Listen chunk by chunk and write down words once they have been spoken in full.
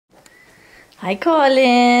Hi,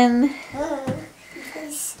 Colin.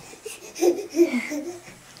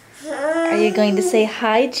 Are you going to say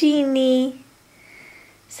hi, Jeannie?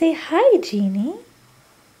 Say hi, Jeannie.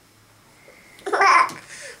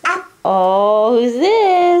 Oh, who's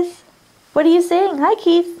this? What are you saying? Hi,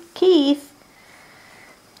 Keith. Keith.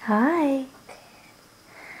 Hi.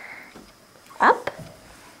 Up?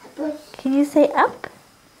 Can you say up?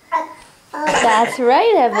 That's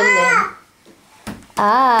right, Evelyn.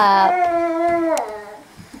 Up.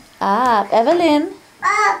 Up. Evelyn.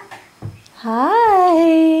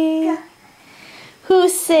 Hi.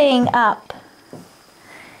 Who's saying up?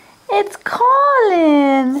 It's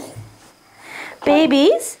Colin.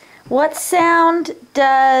 Babies, what sound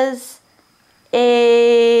does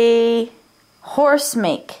a horse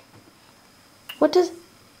make? What does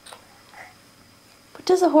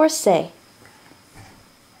a horse say?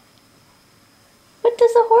 What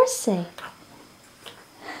does a horse say?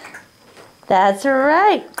 That's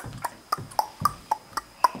right.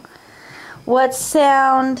 What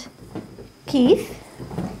sound, Keith?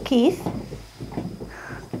 Keith?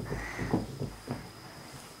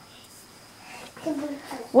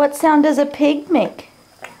 What sound does a pig make?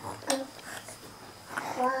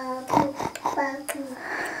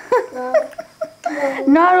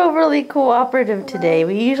 Not overly cooperative today.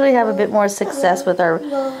 We usually have a bit more success with our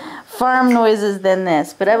farm noises than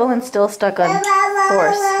this, but Evelyn's still stuck on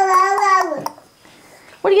horse.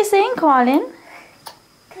 What are you saying, Colin?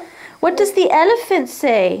 What does the elephant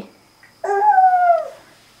say?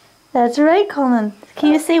 That's right, Colin.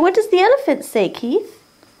 Can you say, what does the elephant say, Keith?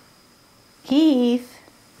 Keith.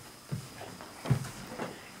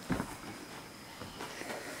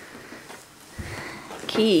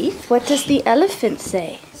 Keith, what does the elephant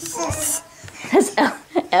say? That's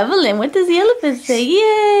Evelyn, what does the elephant say?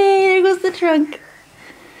 Yay, there goes the trunk.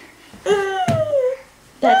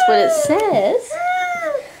 That's what it says.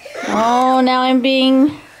 Oh, now I'm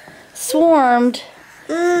being swarmed.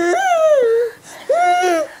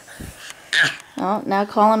 Oh, now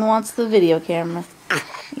Colin wants the video camera.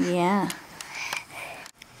 Yeah.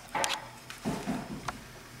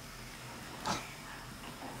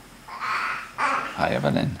 Hi,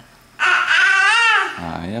 Evelyn.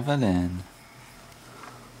 Hi, Evelyn.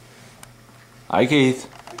 Hi, Keith.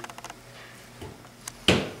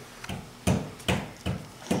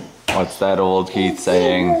 What's that old Keith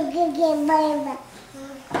saying?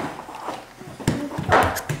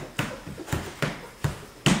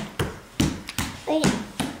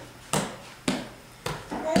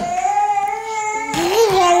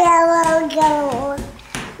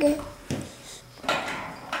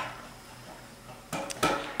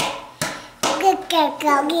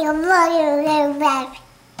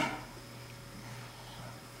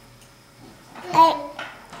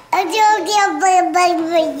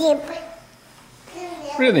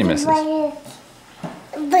 Really, Mrs.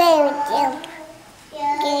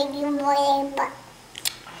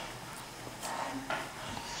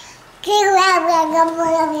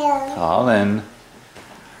 Colin.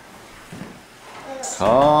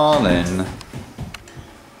 Colin.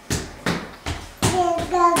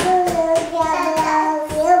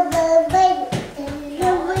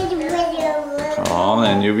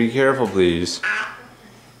 Colin, you be careful, please.